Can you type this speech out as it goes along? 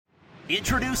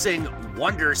Introducing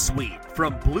Wondersuite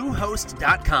from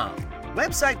Bluehost.com.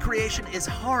 Website creation is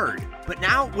hard, but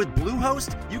now with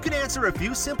Bluehost, you can answer a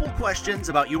few simple questions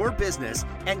about your business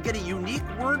and get a unique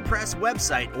WordPress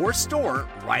website or store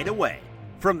right away.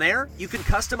 From there, you can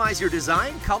customize your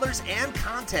design, colors, and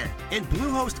content. And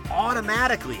Bluehost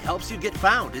automatically helps you get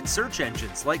found in search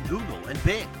engines like Google and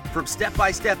Bing. From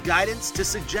step-by-step guidance to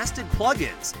suggested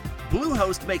plugins,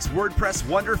 Bluehost makes WordPress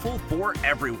wonderful for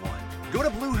everyone. Go to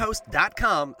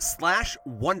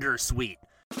bluehost.com/wondersuite.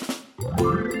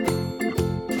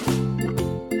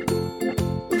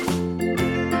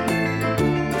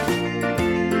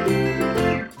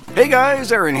 Hey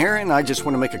guys, Aaron here, and I just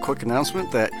want to make a quick announcement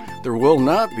that there will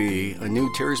not be a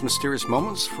new Terry's Mysterious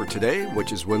Moments for today,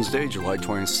 which is Wednesday, July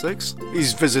 26th.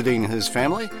 He's visiting his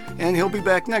family, and he'll be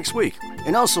back next week.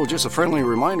 And also, just a friendly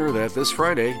reminder that this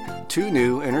Friday, 2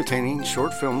 new entertaining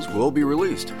short films will be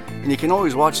released. And you can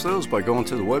always watch those by going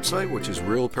to the website, which is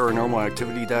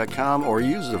realparanormalactivity.com, or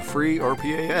use the free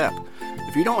RPA app.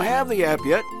 If you don't have the app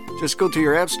yet, just go to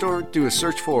your app store, do a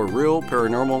search for Real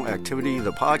Paranormal Activity,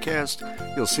 the podcast.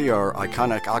 You'll see our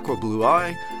iconic aqua blue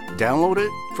eye. Download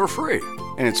it for free.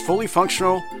 And it's fully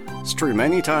functional. Stream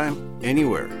anytime,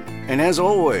 anywhere. And as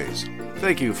always,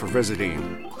 thank you for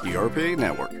visiting the RPA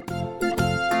Network.